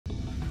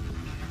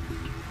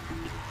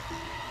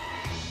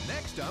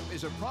up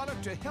is a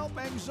product to help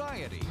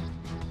anxiety.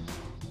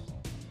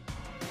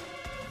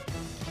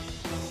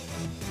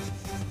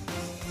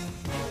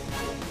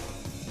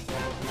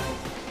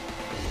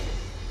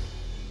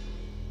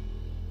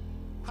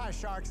 Hi,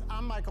 Sharks.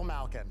 I'm Michael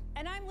Malkin.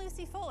 And I'm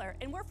Lucy Fuller,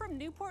 and we're from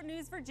Newport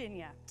News,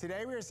 Virginia.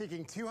 Today, we are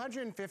seeking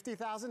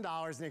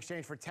 $250,000 in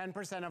exchange for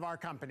 10% of our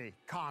company,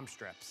 comm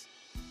strips.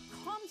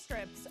 Comm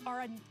strips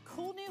are a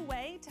cool new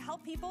way to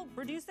help people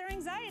reduce their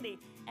anxiety,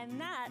 and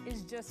that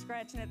is just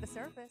scratching at the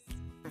surface.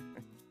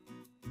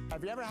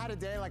 Have you ever had a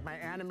day like my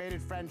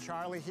animated friend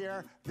Charlie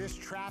here? This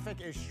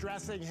traffic is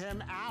stressing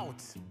him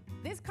out.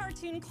 This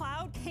cartoon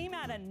cloud came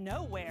out of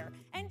nowhere,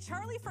 and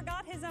Charlie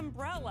forgot his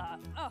umbrella.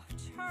 Oh,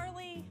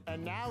 Charlie.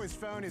 And now his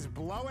phone is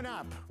blowing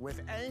up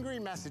with angry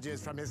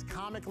messages from his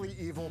comically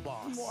evil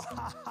boss.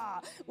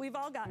 We've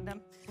all gotten them.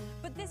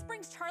 But this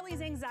brings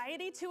Charlie's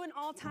anxiety to an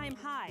all-time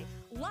high.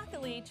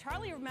 Luckily,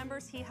 Charlie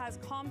remembers he has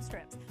comm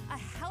strips, a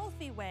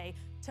healthy way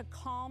to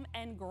calm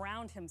and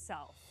ground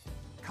himself.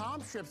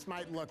 Comm strips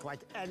might look like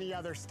any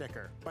other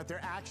sticker, but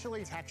they're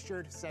actually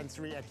textured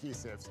sensory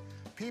adhesives.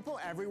 People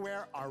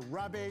everywhere are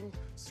rubbing,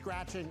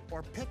 scratching,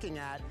 or picking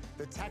at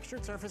the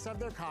textured surface of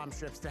their comm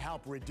strips to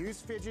help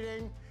reduce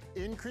fidgeting,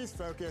 increase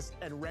focus,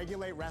 and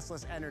regulate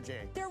restless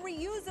energy. They're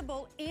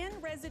reusable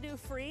and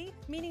residue-free,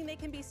 meaning they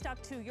can be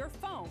stuck to your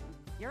phone,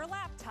 your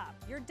laptop,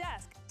 your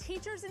desk.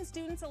 Teachers and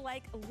students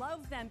alike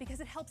love them because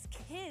it helps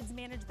kids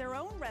manage their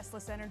own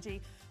restless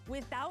energy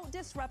without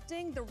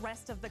disrupting the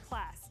rest of the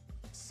class.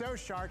 So,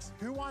 Sharks,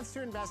 who wants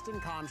to invest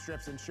in comm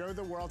strips and show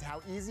the world how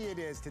easy it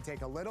is to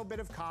take a little bit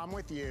of comm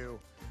with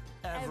you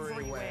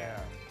everywhere?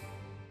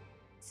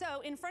 So,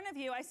 in front of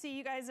you, I see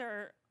you guys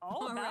are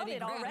all about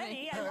it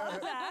already. I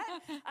love that.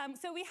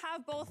 So we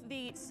have both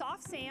the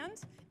soft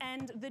sand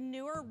and the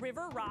newer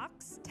river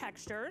rocks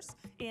textures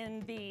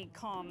in the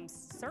comm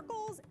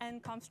circles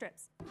and comm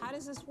strips. How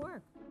does this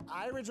work?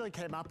 I originally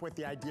came up with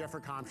the idea for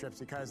comm strips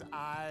because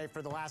I,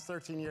 for the last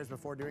 13 years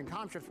before doing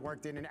comm strips,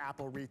 worked in an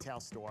Apple retail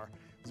store.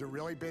 It was a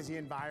really busy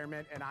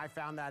environment, and I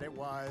found that it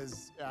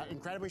was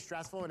incredibly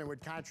stressful, and it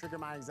would kind of trigger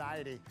my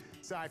anxiety.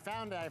 So I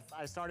found that if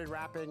I started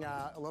wrapping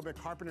a little bit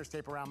of carpenter's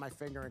tape around my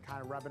finger and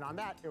kind of rubbing on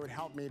that, it would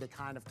help me to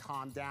kind of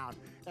calm down.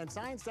 And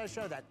science does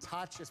show that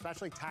touch,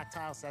 especially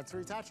tactile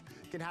sensory touch,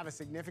 can have a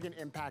significant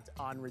impact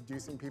on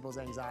reducing people's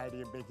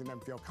anxiety and making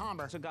them feel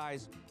calmer. So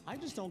guys, I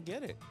just don't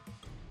get it.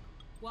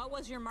 What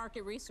was your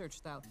market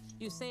research, though?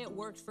 You say it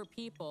worked for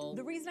people.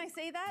 The reason I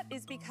say that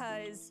is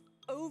because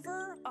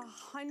over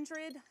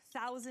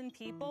 100,000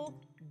 people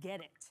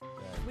get it.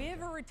 We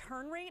have a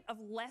return rate of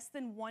less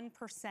than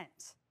 1%.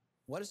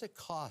 What does it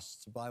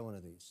cost to buy one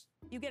of these?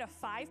 You get a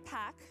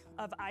 5-pack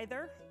of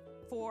either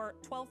for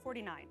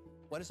 $12.49.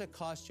 What does it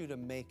cost you to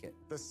make it?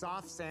 The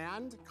soft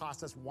sand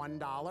cost us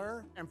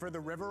 $1, and for the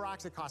river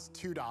rocks, it costs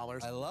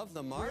 $2. I love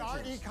the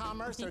margins. We are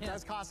e-commerce, so it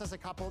does cost us a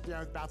couple,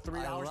 about $3 to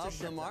ship. I love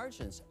the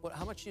margins.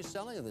 How much are you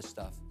selling of this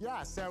stuff?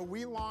 Yeah, so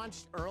we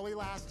launched early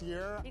last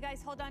year. You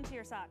guys hold on to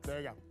your socks.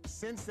 There you go.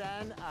 Since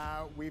then,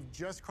 we've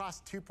just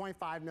crossed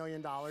 $2.5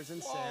 million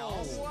in sales.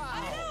 Whoa, wow. I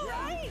know,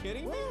 right? Are you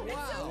kidding me?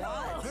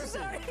 Wow. Lucy,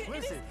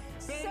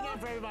 say it again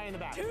for everybody in the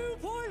back.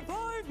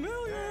 2.5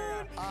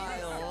 million!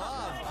 I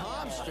love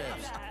comm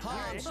strips.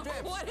 Comm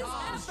strips. What is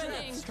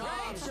happening?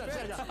 Comm strips.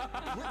 There you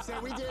go. So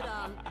we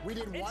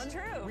did It's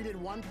true. We did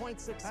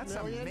 1.6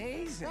 million.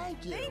 Amazing.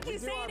 Thank you. Thank you. We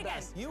do Say our it again.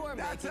 best. You are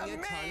making a ton of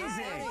money.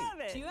 I love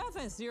it. Do you have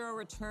a 0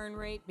 return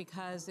rate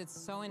because it's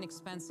so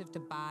inexpensive to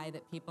buy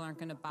that people aren't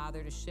going to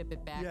bother to ship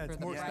it back for the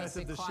price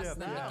it costs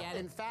them to get it?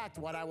 In fact,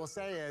 what I will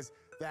say is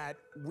that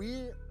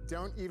we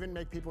don't even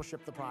make people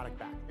ship the product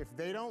back. If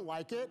they don't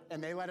like it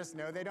and they let us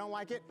know they don't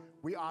like it,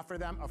 we offer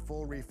them a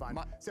full refund.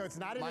 So it's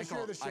not an issue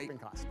of the shipping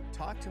cost.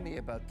 Talk to me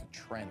about the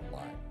trend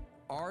line.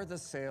 Are the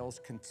sales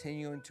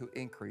continuing to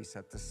increase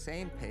at the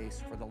same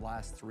pace for the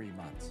last 3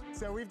 months?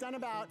 So we've done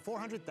about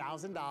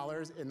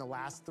 $400,000 in the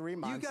last 3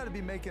 months. You got to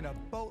be making a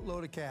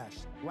boatload of cash.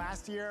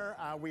 Last year,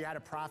 we had a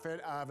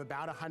profit of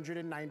about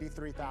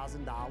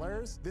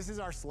 $193,000. This is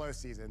our slow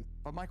season.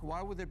 But Michael,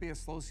 why would there be a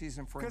slow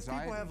season for Because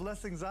anxiety? people have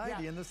less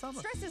anxiety in the summer.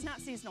 Stress is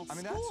not seasonal. I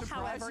mean, that School,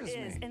 however, surprises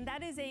is, me. and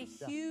that is a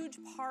huge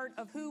part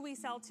of who we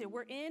sell to.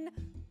 We're in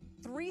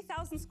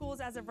 3,000 schools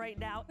as of right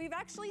now. We've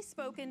actually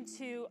spoken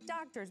to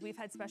doctors, we've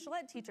had special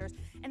ed teachers,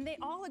 and they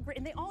all agree,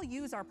 and they all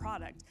use our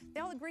product.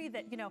 They all agree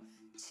that,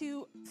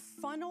 to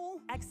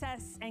funnel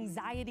excess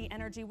anxiety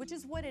energy, which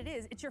is what it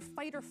is, it's your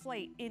fight or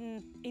flight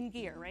in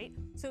gear, right?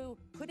 So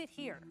put it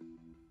here.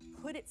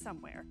 Put it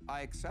somewhere.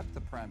 I accept the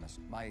premise.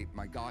 My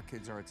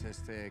godkids are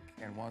autistic,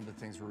 and one of the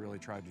things we really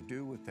tried to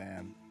do with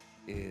them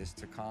is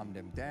to calm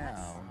them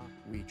down.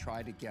 We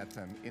try to get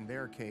them, in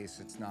their case,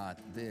 it's not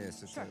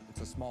this, it's,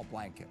 it's a small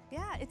blanket.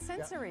 Yeah, it's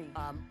sensory.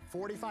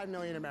 45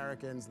 million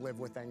Americans live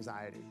with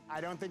anxiety. I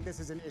don't think this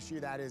is an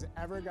issue that is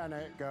ever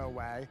gonna go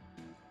away.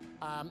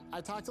 I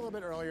talked a little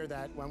bit earlier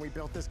that when we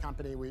built this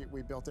company,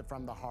 we built it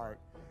from the heart.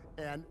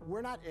 And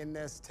we're not in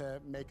this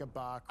to make a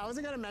buck. I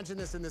wasn't gonna mention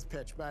this in this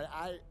pitch, but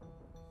I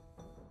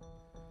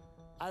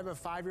have a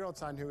 5-year-old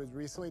son who was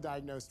recently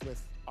diagnosed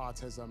with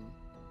autism.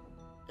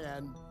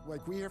 And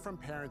like we hear from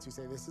parents who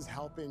say, this is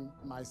helping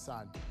my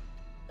son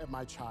and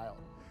my child.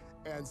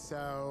 And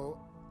so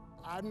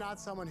I'm not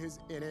someone who's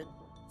in it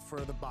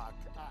for the buck.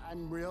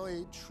 I'm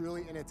really,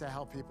 truly in it to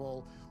help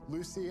people.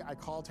 Lucy, I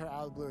called her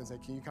out of the blue and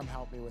said, can you come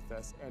help me with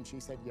this? And she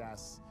said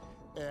yes.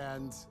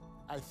 And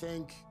I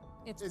think,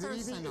 is it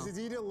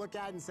easy to look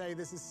at and say,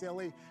 this is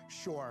silly?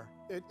 Sure,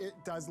 it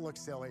does look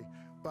silly,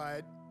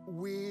 but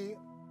we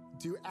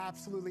do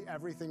absolutely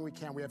everything we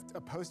can. We have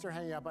a poster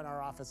hanging up in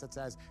our office that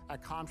says,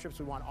 at CommStrips,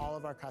 we want all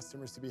of our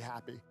customers to be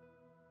happy.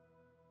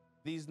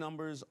 These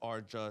numbers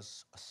are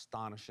just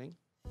astonishing.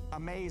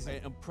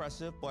 Amazing.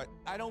 Impressive, but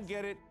I don't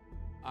get it.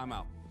 I'm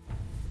out.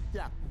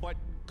 Yeah. But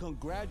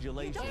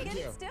congratulations. You don't get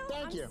it still?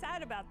 Thank you. I'm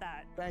sad about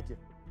that. Thank you.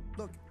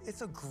 Look,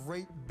 it's a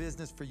great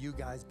business for you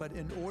guys, but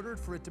in order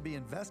for it to be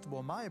investable,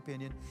 in my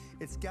opinion,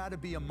 it's got to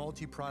be a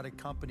multi-product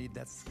company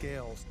that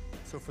scales.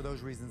 So for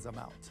those reasons, I'm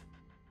out.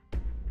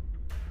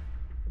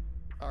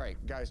 All right,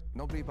 guys,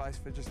 nobody buys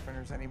fidget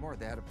spinners anymore.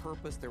 They had a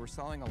purpose, they were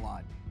selling a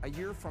lot. A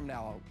year from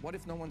now, what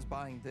if no one's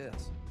buying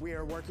this? We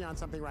are working on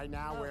something right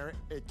now where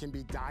it can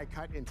be die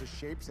cut into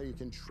shape so you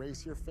can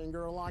trace your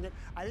finger along it.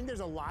 I think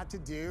there's a lot to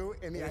do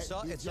in the It's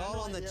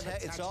all on the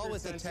it's all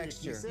with the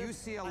texture. You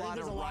see a lot of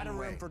there's a lot of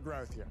runway. room for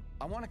growth here.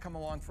 I want to come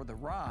along for the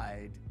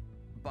ride,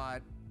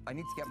 but I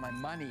need to get my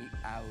money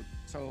out.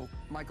 So,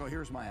 Michael,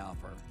 here's my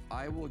offer.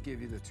 I will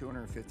give you the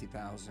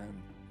 $250,000.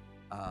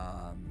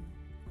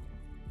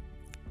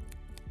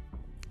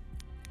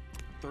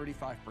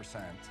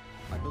 35%.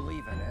 I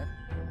believe in it,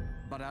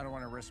 but I don't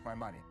want to risk my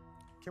money.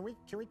 Can we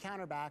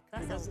counter back?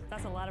 That's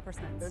a lot of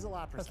percent. There's a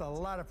lot of percent. That's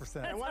a lot of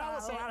percent. And what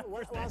I'll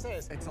say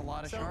is, It's a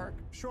lot of shark.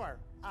 Sure.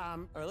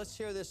 All right, let's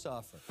hear this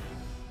offer.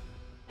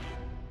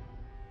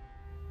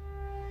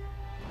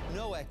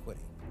 No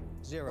equity,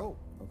 zero,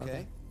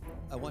 okay?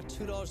 I want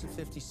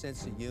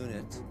 $2.50 a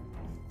unit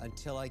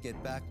until I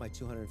get back my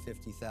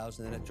 $250,000,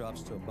 then it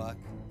drops to $1,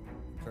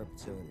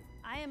 perpetuity.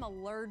 I am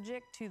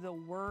allergic to the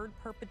word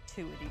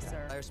perpetuity,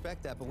 sir. I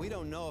respect that, but we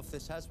don't know if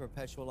this has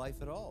perpetual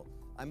life at all.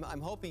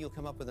 I'm hoping you'll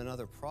come up with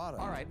another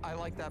product. All right, I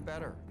like that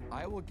better.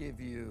 I will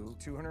give you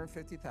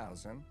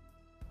 $250,000,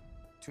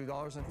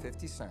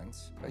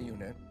 $2.50 a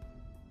unit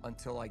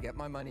until I get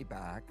my money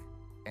back,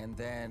 and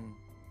then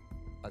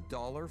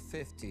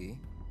 $1.50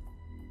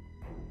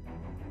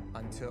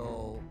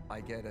 until I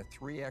get a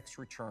 3x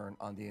return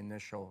on the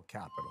initial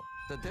capital.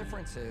 The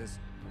difference is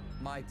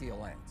my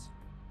deal ends.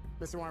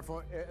 Mr.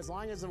 Wonderful, as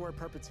long as the word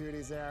perpetuity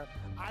is there,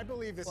 I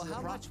believe this is Well,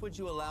 how much would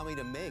you allow me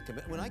to make?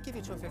 When I give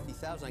you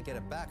 $250,000, I get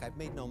it back. I've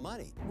made no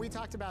money. We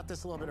talked about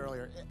this a little bit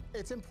earlier.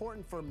 It's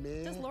important for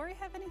me. Does Lori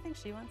have anything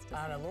she wants to say?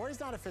 I don't know. Lori's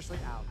not officially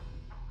out.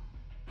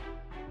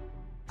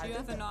 Do you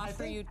have an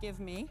offer you'd give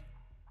me?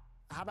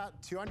 How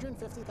about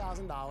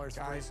 $250,000?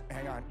 Guys,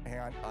 hang on.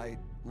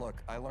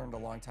 Look, I learned a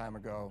long time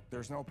ago,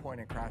 there's no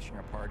point in crashing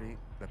a party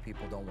that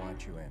people don't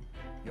want you in.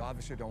 You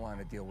obviously don't want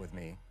to deal with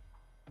me.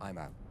 I'm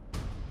out.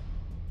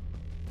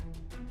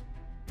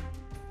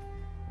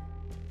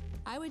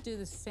 I would do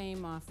the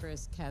same offer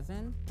as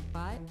Kevin,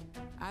 but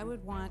I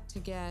would want to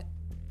get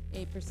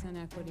 8%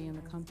 equity in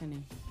the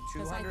company.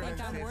 Because I think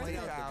I'm worth it.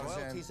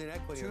 Royalties and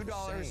equity are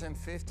the same.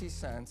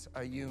 $2.50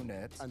 a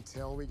unit.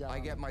 Until we I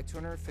get my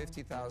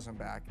 $250,000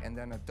 back, and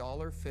then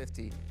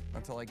 $1.50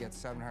 until I get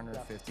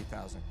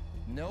 $750,000.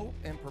 No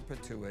in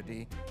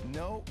perpetuity,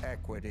 no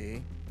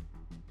equity.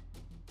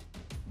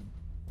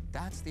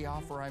 That's the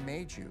offer I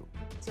made you.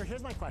 So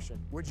here's my question.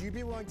 Would you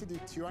be willing to do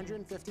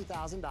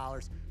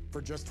 $250,000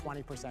 for just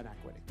 20%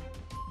 equity?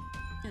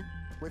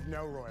 With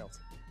no royalty?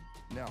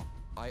 No,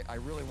 I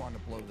really want to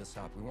blow this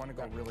up. We want to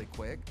go really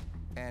quick,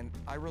 and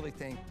I really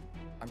think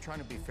I'm trying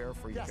to be fair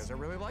for you because I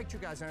really liked you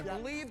guys and I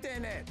believed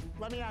in it.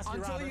 Let me ask you,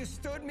 Until Robert. you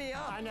stood me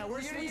up. I know,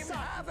 you didn't even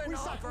have an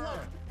offer. Look,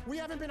 we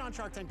haven't been on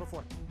Shark Tank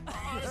before.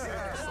 I'm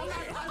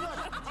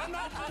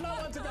not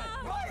one to bet.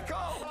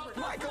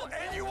 Michael,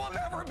 and you will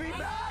never be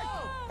back.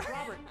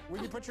 Robert,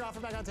 when you put your offer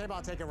back on the table,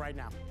 I'll take it right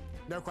now.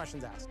 No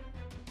questions asked.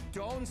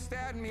 Don't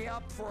stand me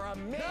up for a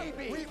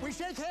maybe. No, we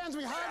shake hands,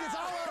 we hug, it's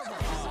all over.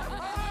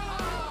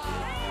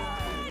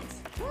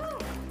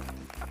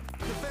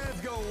 The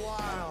fans go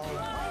wild.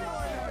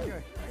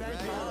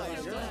 Thank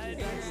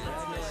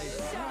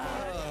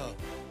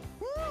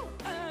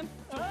you.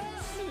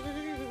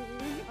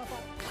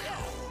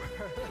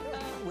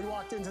 We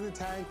walked into the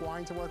tank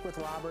wanting to work with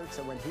Robert,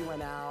 so when he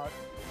went out,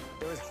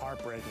 it was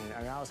heartbreaking.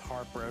 I mean, I was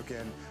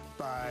heartbroken,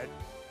 but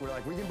we're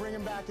like, we can bring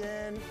him back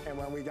in, and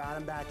when we got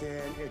him back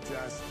in,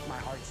 my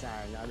heart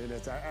sang. I mean,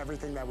 it's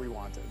everything that we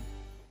wanted.